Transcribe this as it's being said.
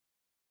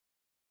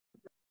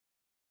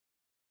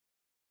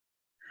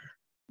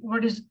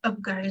What is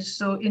up, guys?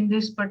 So in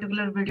this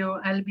particular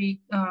video, I'll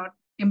be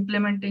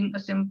implementing a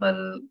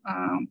simple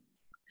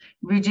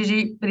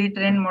VGG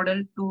pre-trained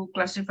model to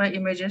classify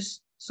images.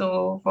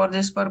 So for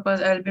this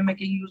purpose, I'll be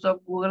making use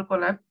of Google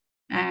Colab,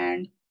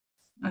 and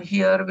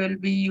here we'll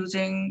be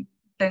using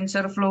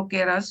TensorFlow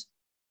Keras.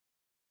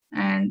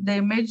 And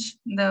the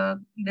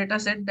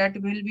dataset that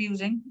we'll be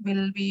using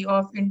will be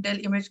of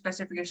Intel image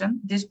classification.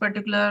 This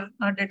particular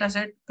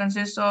dataset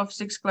consists of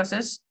 6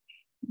 classes: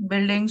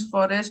 buildings,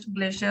 forest,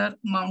 glacier,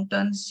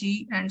 mountain,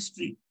 sea, and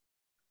street.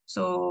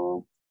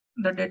 So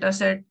the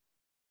dataset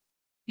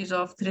is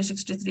of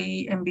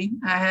 363 MB.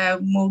 I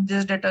have moved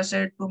this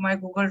dataset to my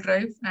Google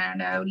Drive,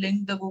 and I have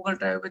linked the Google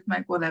Drive with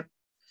my Colab.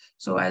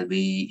 So I'll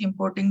be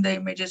importing the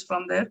images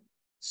from there.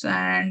 So,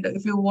 and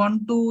if you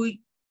want to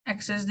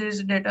access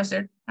this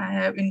dataset, I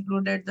have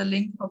included the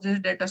link of this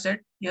dataset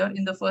here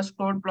in the first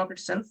code block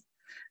itself.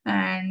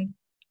 And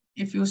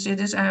if you see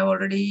this, I have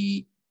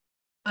already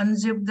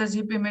unzipped the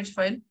zip image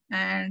file,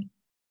 and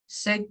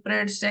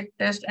segpred,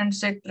 segtest, and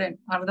segtrain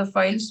are the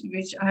files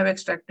which I have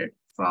extracted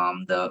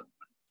from the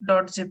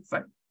 .zip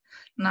file.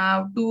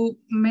 Now, to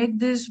make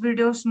this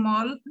video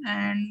small,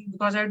 and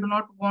because I do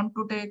not want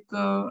to take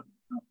a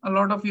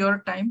lot of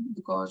your time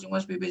because you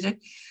must be busy,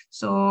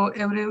 so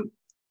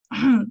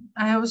I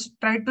have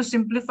tried to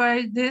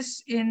simplify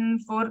this in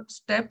 4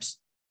 steps.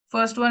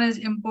 First one is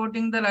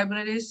importing the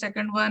libraries.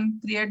 Second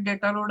one, create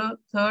data loader.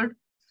 Third,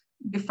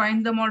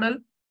 define the model.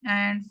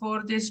 And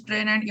fourth is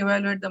train and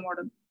evaluate the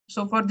model.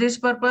 So for this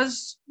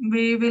purpose,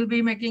 we will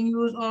be making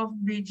use of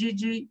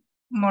VGG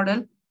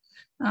model.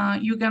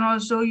 You can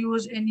also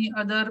use any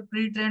other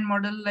pre-trained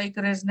model like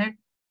ResNet,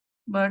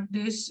 but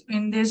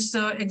in this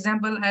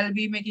example, I'll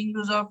be making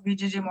use of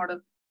VGG model.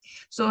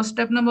 So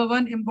step number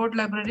 1, import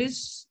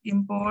libraries.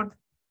 Import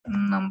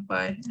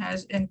NumPy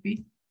as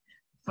NP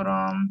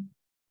from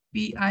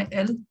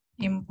PIL,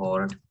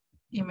 import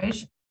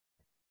image,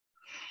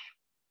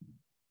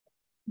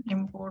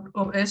 import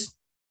OS.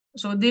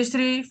 So these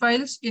 3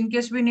 files, in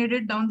case we need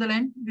it down the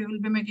line, we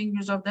will be making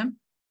use of them.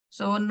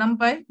 So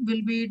NumPy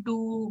will be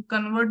to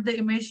convert the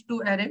image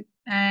to array,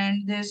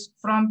 and this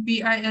from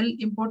PIL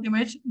import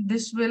image,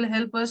 this will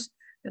help us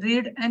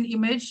read an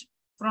image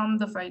from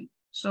the file.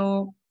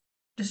 So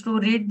just to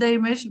read the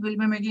image, we'll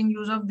be making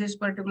use of this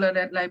particular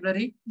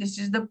library. This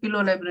is the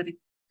pillow library.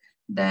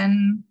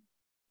 Then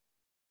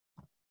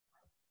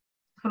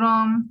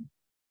from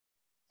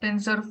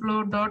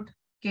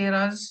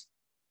TensorFlow.keras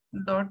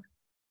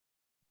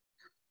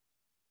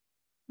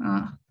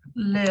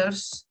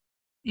layers,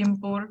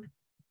 import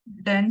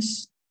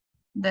dense.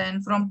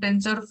 Then from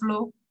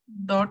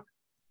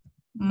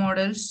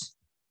TensorFlow.models,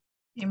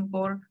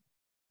 import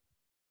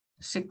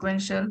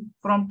sequential.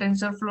 From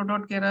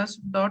TensorFlow.keras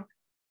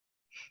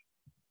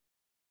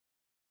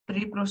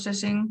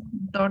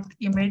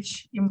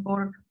preprocessing.image,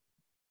 import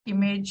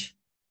image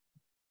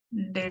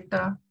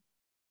data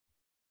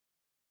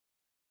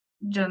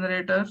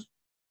generator,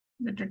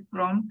 let it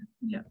prompt.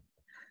 Yeah.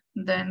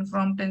 Then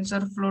from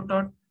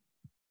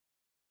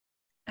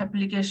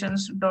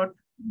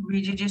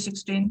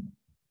TensorFlow.applications.VGG16,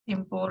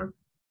 import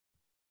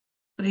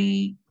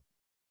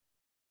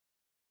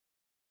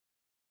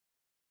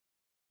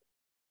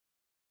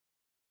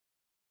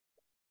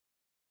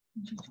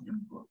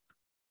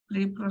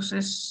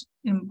preprocess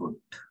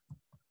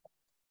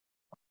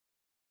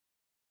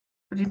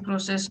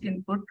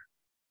input.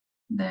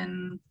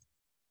 Then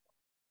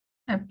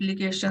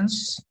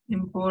applications,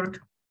 import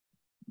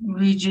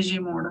VGG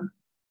model,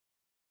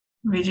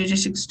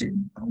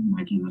 VGG16,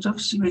 making use of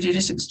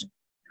VGG16.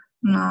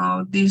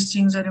 Now these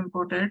things are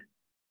imported.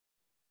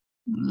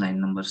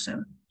 Line number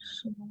 7.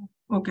 So,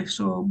 okay,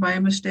 so by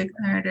mistake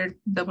I added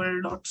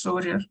double dots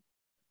over here.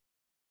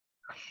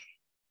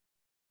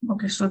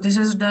 Okay, so this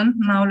is done.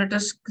 Now let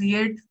us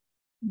create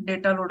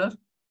data loader.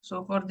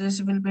 So for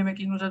this, we'll be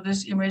making use of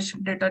this image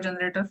data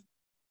generator.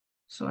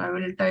 So I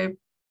will type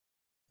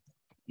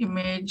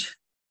image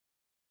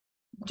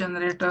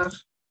generator,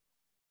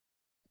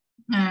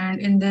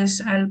 and in this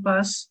I'll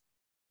pass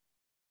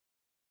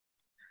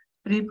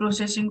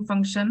pre-processing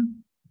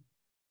function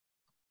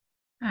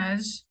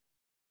as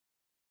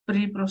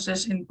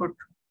pre-process input.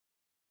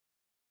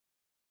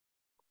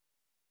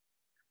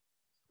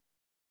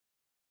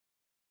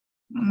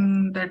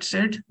 That's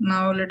it.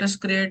 Now let us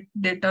create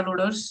data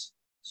loaders.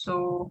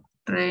 So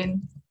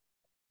train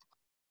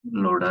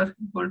loader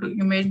equal to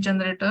image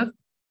generator,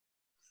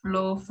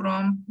 flow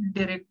from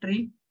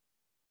directory,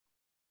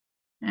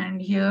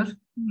 and here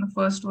the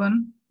first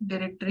one,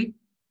 directory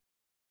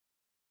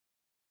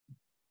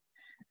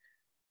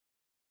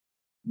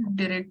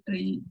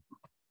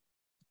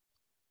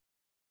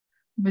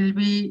will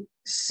be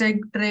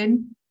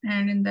segtrain,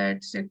 and in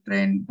that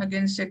segtrain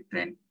again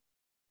segtrain.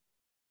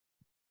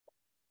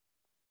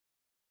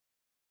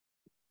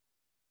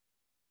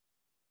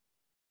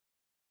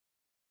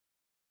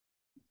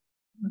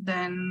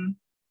 Then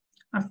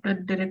after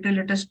directory,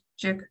 let us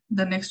check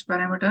the next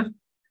parameter,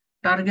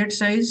 target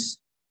size,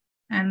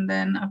 and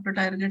then after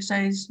target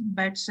size,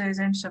 batch size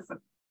and shuffle.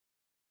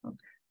 Okay.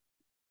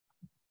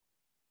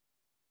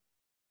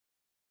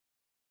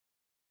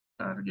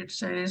 target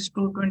size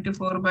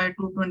 224 by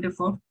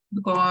 224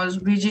 because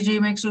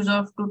VGG makes use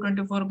of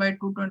 224 by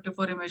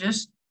 224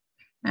 images.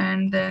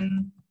 And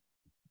then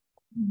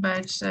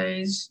batch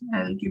size,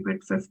 I'll keep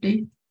it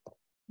 50.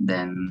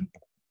 Then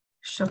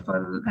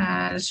shuffle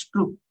as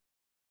true.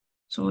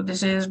 So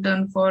this is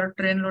done for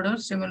train loader.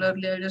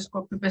 Similarly, I'll just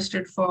copy paste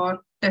it for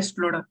test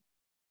loader.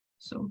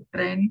 So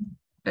train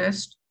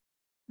test,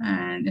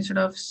 and instead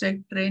of sec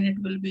train, it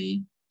will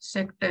be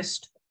sec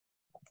test.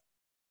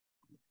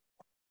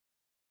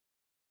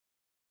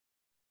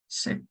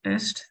 Sec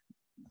test,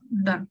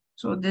 done.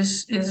 So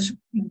this is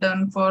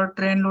done for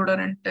train loader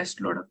and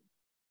test loader.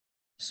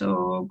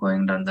 So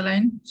going down the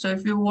line. So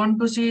if you want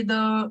to see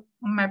the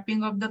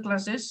mapping of the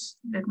classes,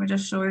 let me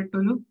just show it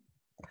to you.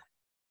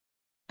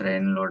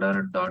 Train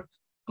loader dot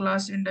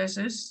class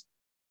indices.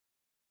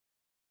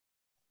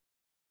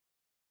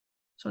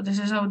 So this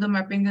is how the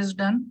mapping is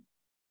done.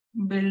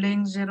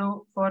 Building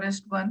 0,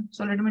 forest 1.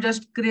 So let me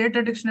just create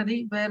a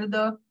dictionary where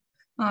the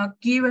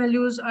key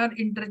values are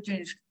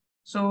interchanged.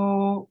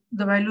 So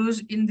the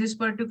values in this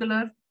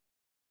particular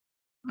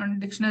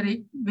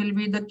dictionary will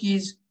be the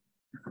keys.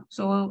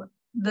 So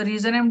the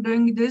reason I'm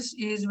doing this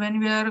is when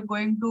we are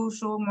going to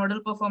show model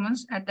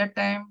performance, at that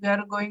time we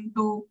are going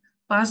to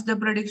pass the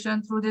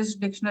prediction through this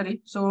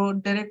dictionary. So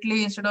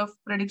directly instead of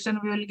prediction,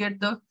 we will get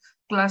the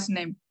class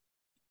name.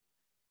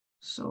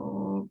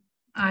 So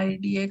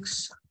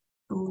IDX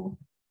to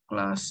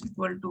class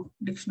equal to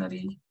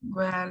dictionary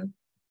val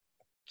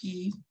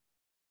key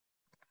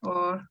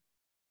or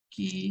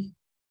key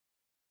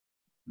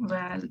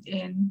val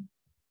in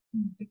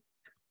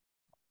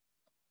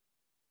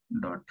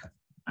dot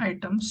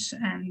items,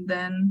 and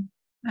then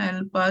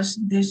I'll pass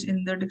this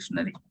in the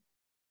dictionary.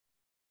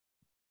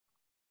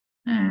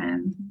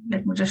 And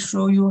let me just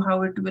show you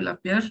how it will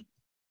appear.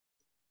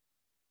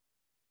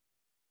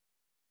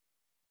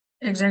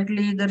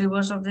 Exactly the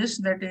reverse of this,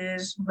 that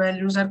is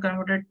values are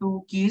converted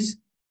to keys.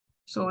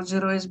 So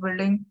 0 is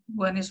building,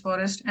 1 is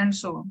forest, and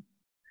so on.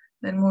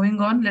 Then moving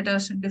on, let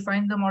us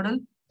define the model.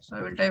 So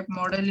I will type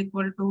model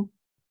equal to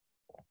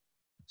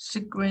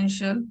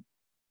sequential.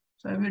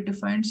 So I will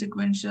define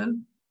sequential.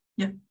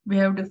 Yeah, we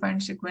have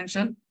defined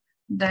sequential.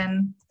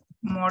 Then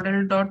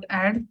model dot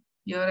add.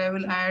 Here I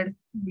will add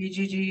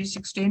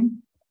VGG16.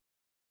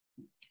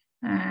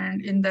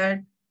 And in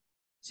that,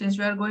 since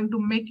we are going to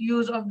make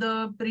use of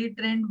the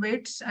pre-trained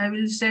weights, I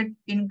will set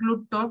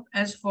include top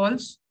as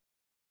false.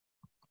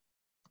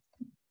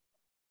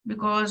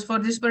 Because for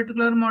this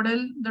particular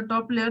model, the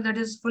top layer, that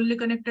is fully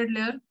connected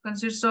layer,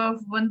 consists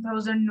of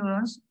 1000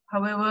 neurons.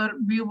 However,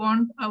 we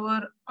want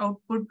our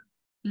output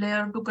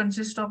layer to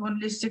consist of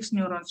only 6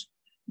 neurons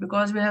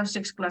because we have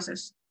 6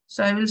 classes.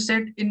 So I will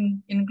set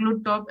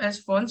include top as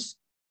false,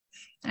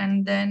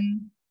 and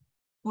then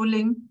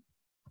pooling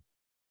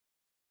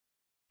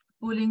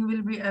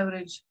will be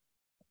average.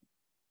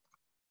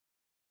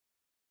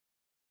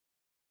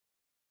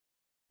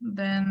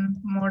 Then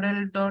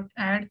model dot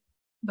add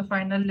the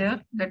final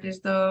layer, that is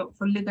the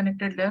fully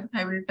connected layer.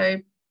 I will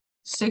type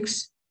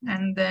 6,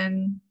 and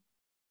then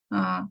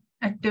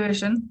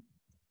activation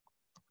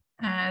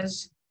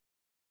as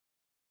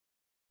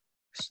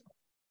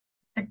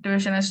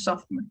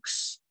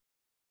softmax.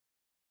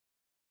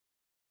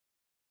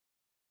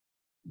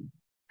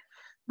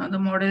 Now the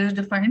model is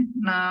defined.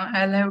 Now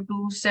I'll have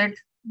to set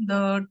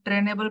the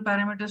trainable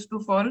parameters to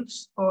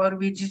false for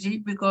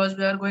VGG because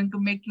we are going to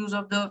make use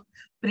of the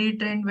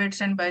pre-trained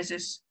weights and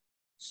biases.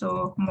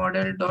 So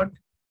model dot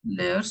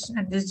layers,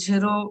 and this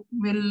 0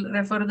 will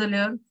refer the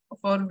layer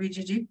for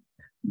VGG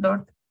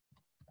dot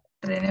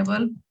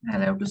trainable.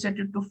 I'll have to set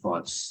it to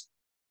false.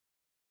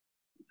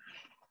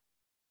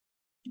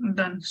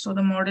 Done. So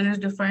the model is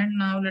defined.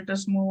 Now let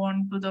us move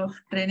on to the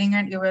training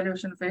and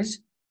evaluation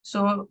phase.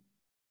 So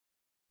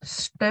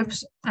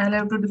steps, I'll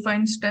have to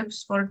define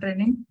steps for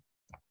training.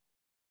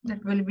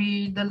 That will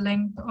be the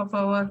length of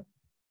our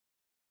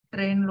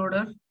train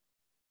loader,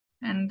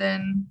 and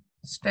then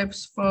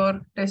steps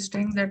for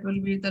testing, that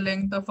will be the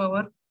length of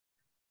our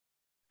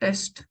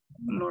test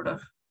loader.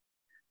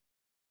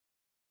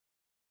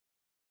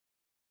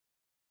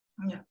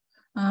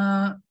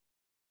 Yeah.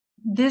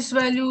 This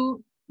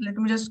value, let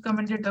me just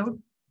comment it out.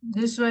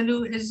 This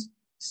value is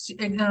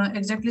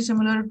exactly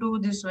similar to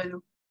this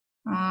value.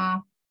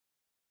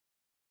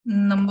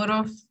 Number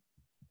of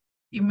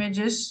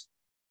images,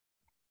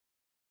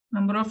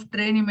 number of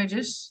train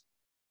images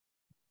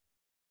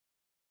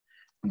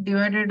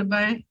divided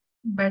by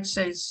batch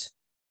size.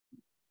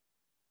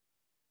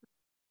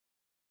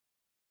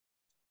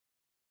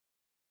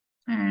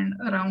 And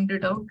round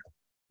it out.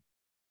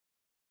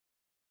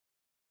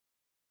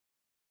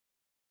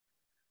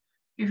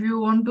 If you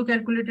want to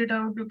calculate it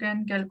out, you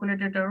can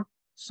calculate it out.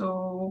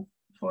 So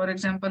for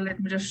example, let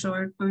me just show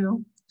it to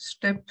you.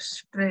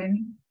 Steps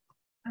train.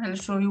 I'll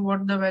show you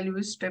what the value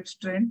is, steps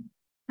train.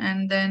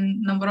 And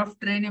then number of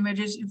train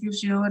images, if you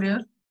see over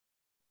here,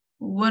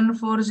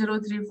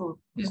 14034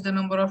 is the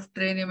number of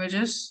train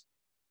images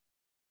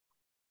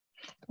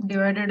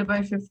divided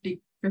by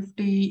 50.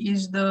 50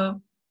 is the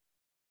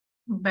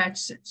batch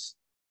sets.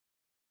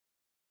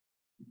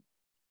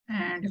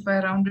 And if I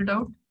round it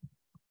out,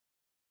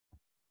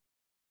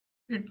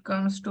 it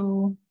comes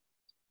to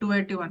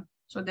 281.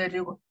 So there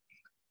you go.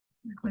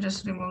 Let me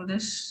just remove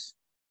this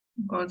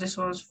because this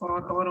was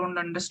for our own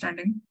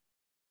understanding.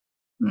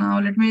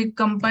 Now let me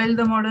compile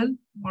the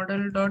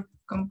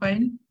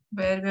model.compile,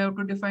 where we have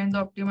to define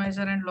the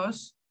optimizer and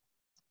loss.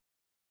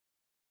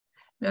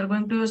 We are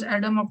going to use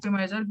ADAM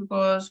optimizer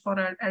because for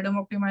ADAM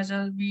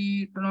optimizer,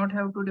 we do not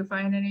have to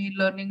define any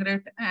learning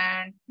rate,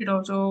 and it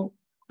also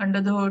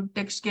under the hood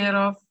takes care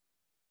of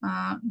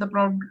the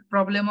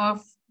problem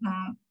of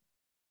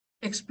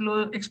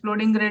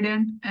exploding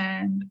gradient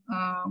and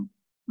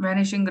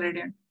vanishing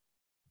gradient.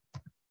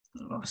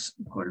 Loss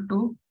equal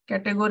to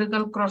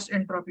categorical cross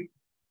entropy.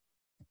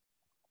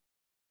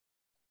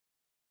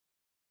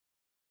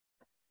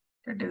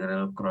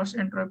 Categorical cross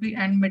entropy,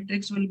 and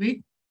metrics will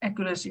be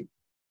accuracy,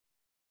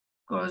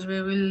 because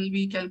we will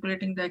be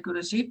calculating the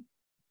accuracy.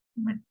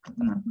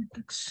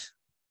 Metrics.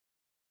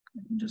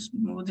 Just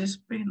move this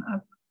pane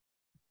up.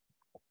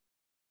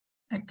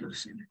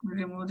 Accuracy. Let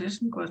me remove this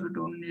because we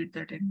don't need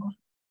that anymore.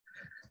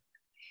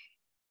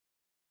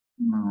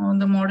 Now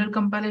the model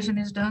compilation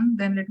is done.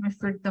 Then let me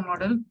fit the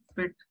model.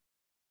 Fit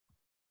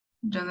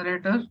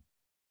generator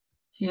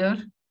here.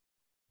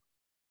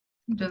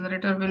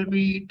 Generator will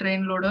be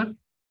train loader.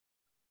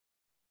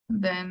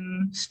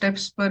 Then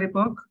steps per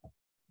epoch.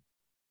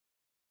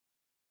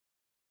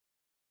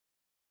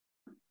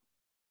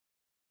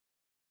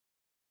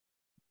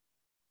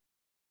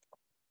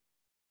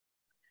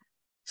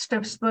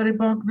 Steps per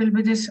epoch will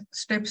be this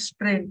steps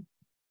train.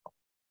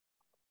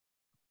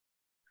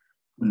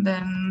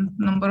 Then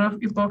number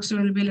of epochs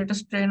will be, let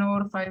us train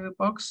over 5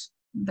 epochs.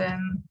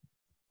 Then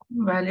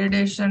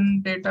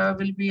validation data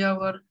will be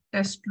our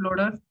test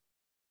loader,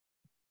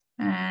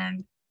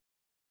 and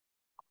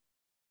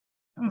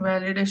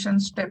validation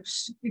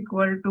steps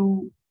equal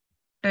to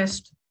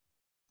test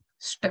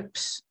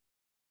steps.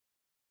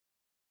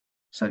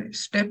 Sorry,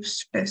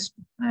 steps test.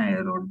 I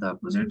wrote the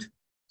opposite.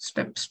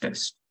 Steps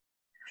test.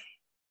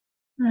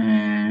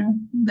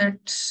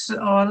 That's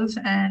all.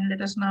 And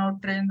let us now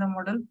train the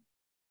model.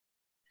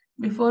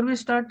 Before we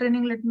start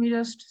training, let me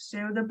just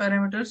save the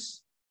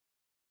parameters.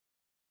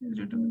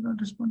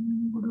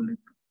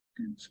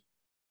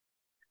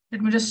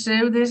 Let me just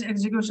save this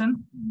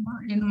execution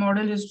in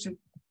model history.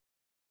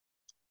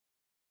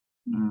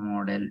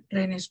 Model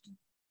train history.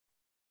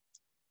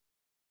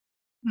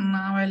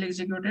 Now I'll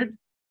execute it.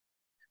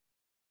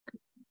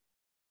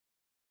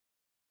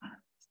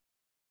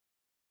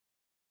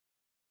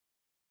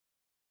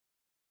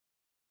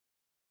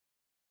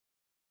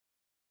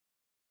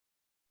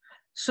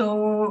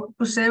 So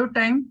to save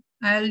time,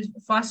 I'll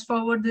fast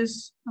forward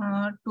this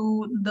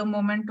to the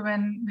moment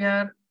when we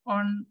are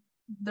on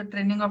the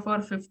training of our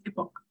 5th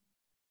epoch.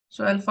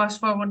 So I'll fast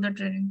forward the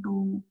training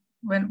to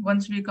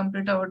once we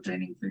complete our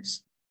training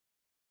phase.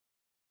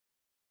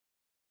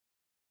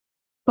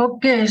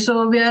 Okay,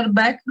 so we are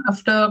back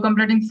after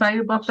completing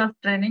 5 epochs of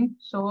training.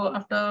 So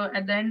at the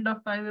end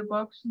of 5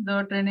 epochs,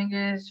 the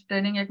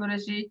training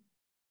accuracy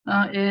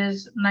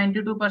is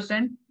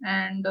 92%,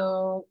 and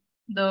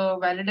the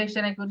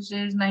validation accuracy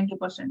is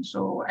 90%.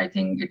 So I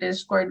think it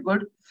is quite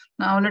good.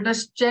 Now let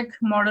us check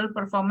model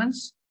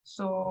performance.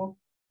 So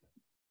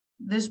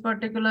this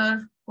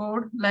particular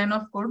line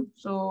of code.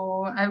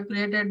 So I've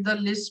created the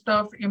list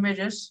of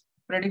images,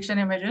 prediction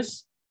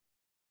images.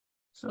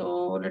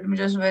 So let me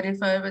just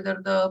verify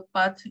whether the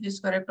path is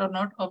correct or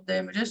not of the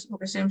images.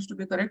 Okay, seems to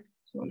be correct.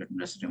 So let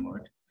me just remove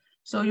it.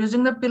 So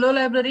using the pillow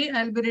library,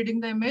 I'll be reading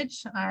the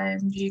image.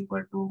 IMG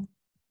equal to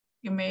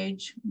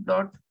image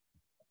dot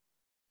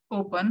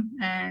open,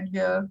 and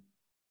here,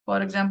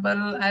 for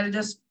example, I'll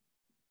just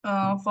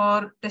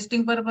for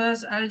testing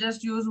purpose, I'll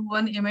just use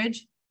one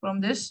image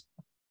from this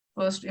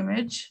first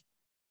image,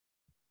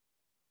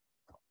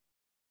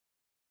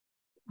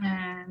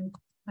 and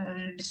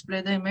I'll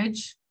display the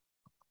image.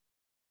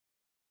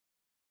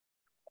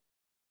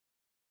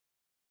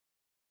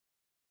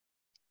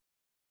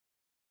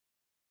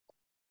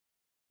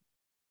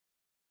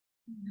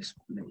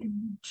 Display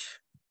image.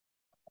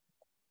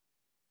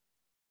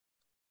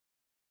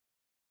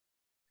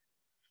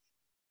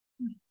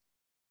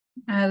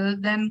 I'll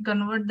then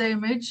convert the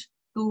image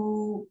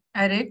to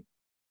array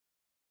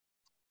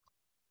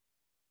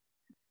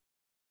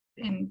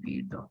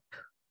np dot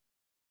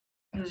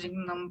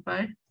using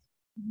numpy.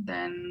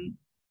 Then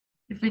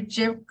if we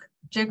check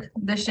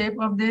the shape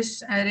of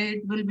this array,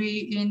 it will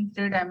be in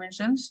 3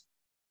 dimensions.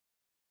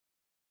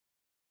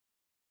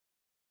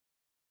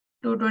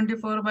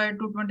 224 by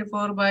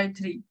 224 by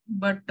 3,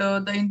 but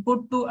the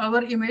input to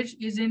our image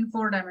is in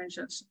 4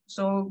 dimensions.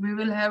 So we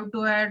will have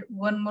to add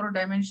one more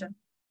dimension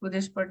to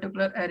this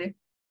particular array.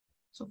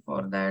 So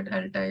for that,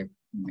 I'll type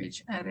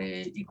image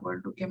array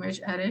equal to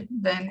image array,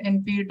 then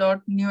np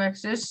dot new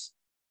access.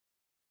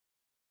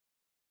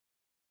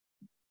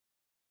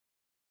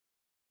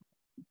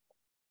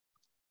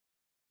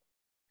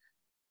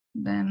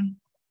 Then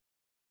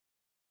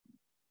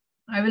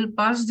I will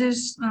pass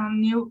this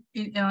new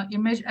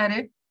image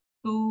array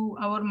to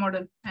our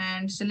model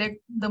and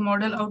select the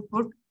model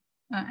output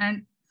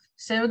and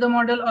save the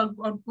model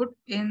output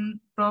in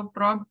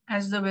prob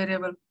as the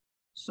variable.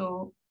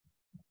 So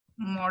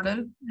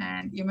model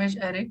and image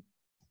array.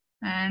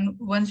 And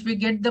once we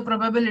get the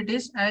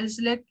probabilities, I'll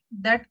select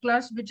that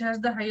class which has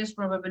the highest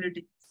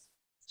probability.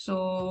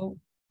 So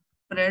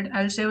pred,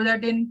 I'll save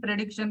that in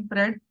prediction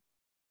pred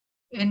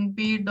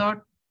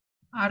np.argmax,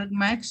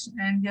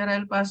 and here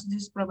I'll pass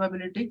this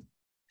probability.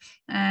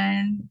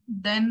 And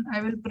then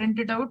I will print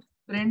it out,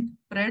 print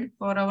pred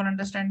for our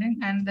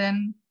understanding, and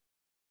then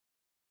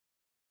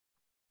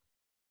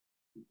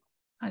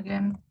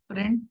again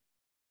print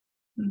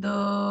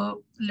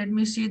let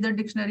me see the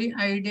dictionary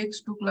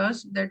IDX2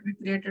 class that we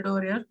created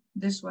over here,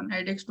 this one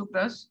IDX2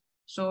 class.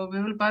 So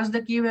we will pass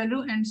the key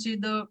value and see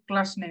the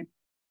class name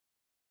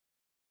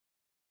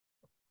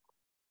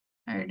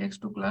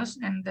IDX2 class,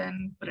 and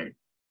then pred.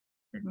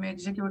 Let me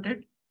execute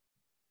it.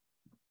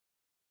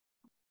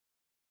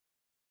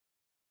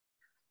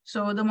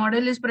 So the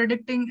model is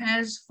predicting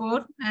as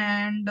 4,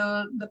 and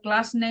the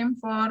class name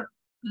for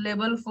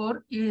label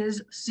 4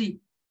 is C.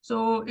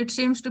 So it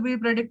seems to be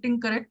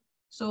predicting correct.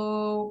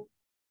 So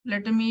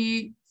let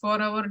me,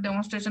 for our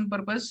demonstration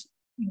purpose,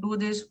 do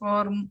this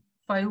for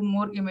 5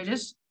 more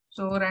images.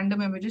 So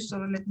random images. So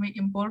let me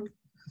import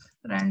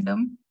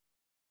random.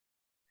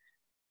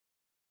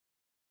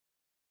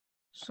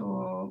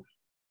 So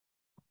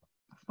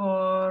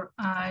for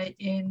I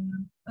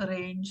in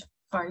range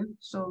 5.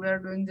 So we are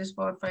doing this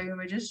for 5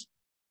 images.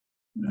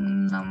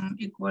 Num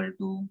equal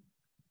to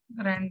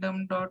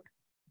random dot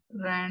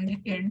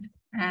rand int,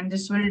 and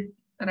this will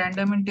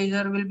random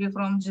integer will be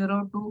from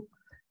 0 to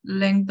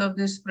length of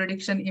this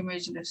prediction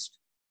image list.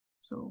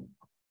 So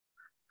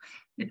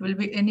it will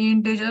be any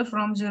integer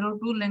from 0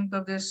 to length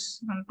of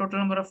this total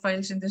number of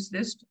files in this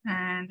list,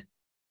 and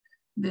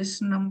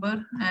this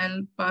number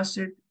I'll pass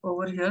it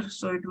over here.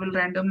 So it will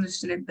randomly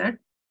select that,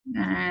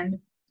 and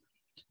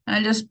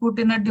I'll just put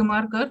in a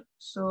demarker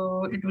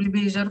so it will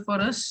be easier for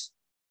us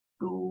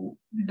to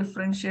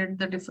differentiate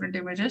the different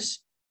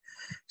images.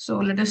 So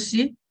let us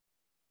see.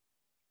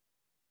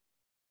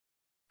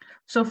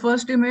 So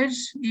first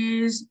image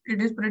is,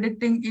 it is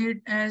predicting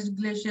it as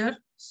glacier.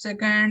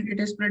 Second, it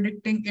is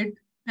predicting it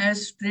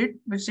as street,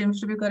 which seems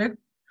to be correct.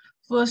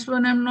 First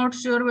one, I'm not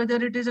sure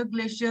whether it is a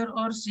glacier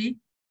or sea.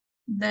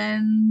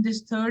 Then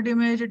this third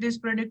image, it is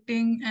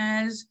predicting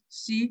as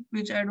sea,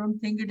 which I don't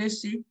think it is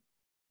sea.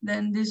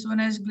 Then this one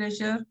as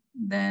glacier,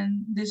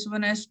 then this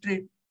one as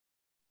street.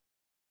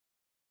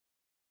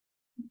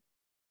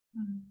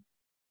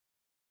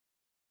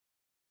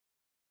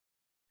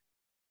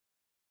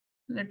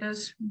 Let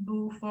us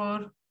do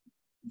for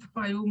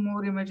 5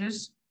 more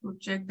images to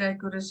check the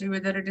accuracy,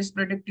 whether it is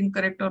predicting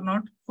correct or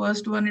not.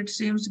 First one, it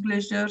seems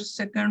glacier.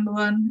 Second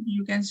one,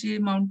 you can see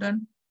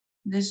mountain.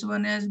 This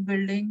one as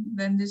building,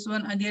 then this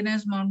one again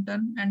as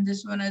mountain, and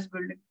this one as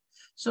building.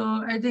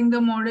 So I think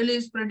the model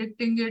is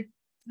predicting it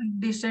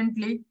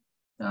decently.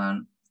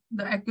 The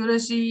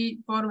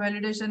accuracy for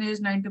validation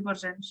is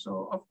 90%.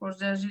 So of course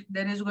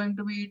there is going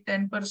to be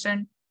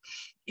 10%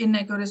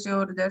 inaccuracy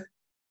over there.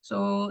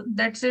 So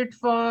that's it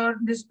for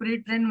this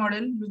pre-trained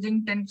model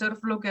using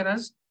TensorFlow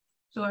Keras.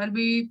 So I'll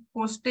be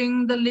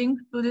posting the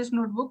link to this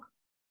notebook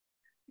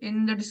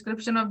in the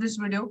description of this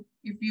video.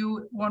 If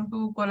you want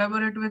to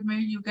collaborate with me,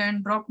 you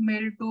can drop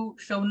mail to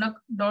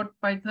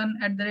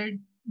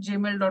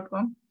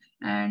shaunak.python@gmail.com.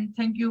 And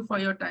thank you for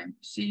your time.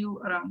 See you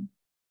around.